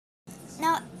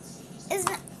Now,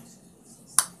 the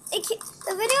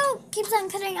video keeps on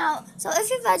cutting out. So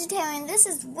if you're vegetarian, this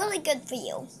is really good for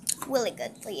you. Really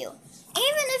good for you. Even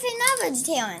if you're not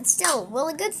vegetarian, still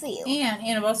really good for you. And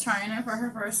Annabelle's trying it for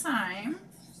her first time.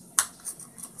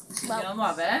 She's gonna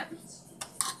love it.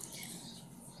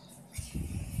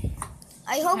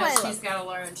 I hope she's got to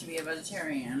learn to be a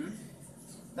vegetarian.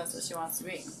 That's what she wants to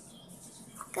be.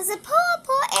 Because the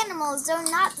poor animals do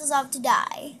not deserve to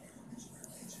die.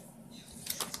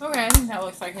 Okay, I think that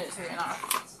looks like it's enough.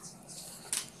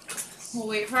 We'll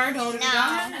wait for our dough to be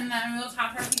done, and then we'll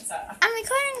top our pizza. I'm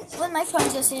recording with my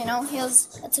phone just so you know.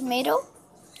 Here's a tomato,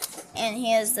 and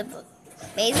here's the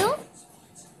basil.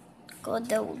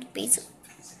 Good old basil.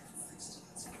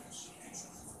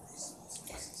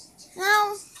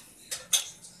 Now,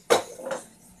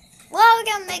 what are we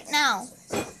gonna make now?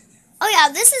 Oh yeah,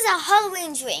 this is a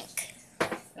Halloween drink.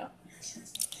 Yeah.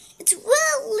 It's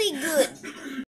really good.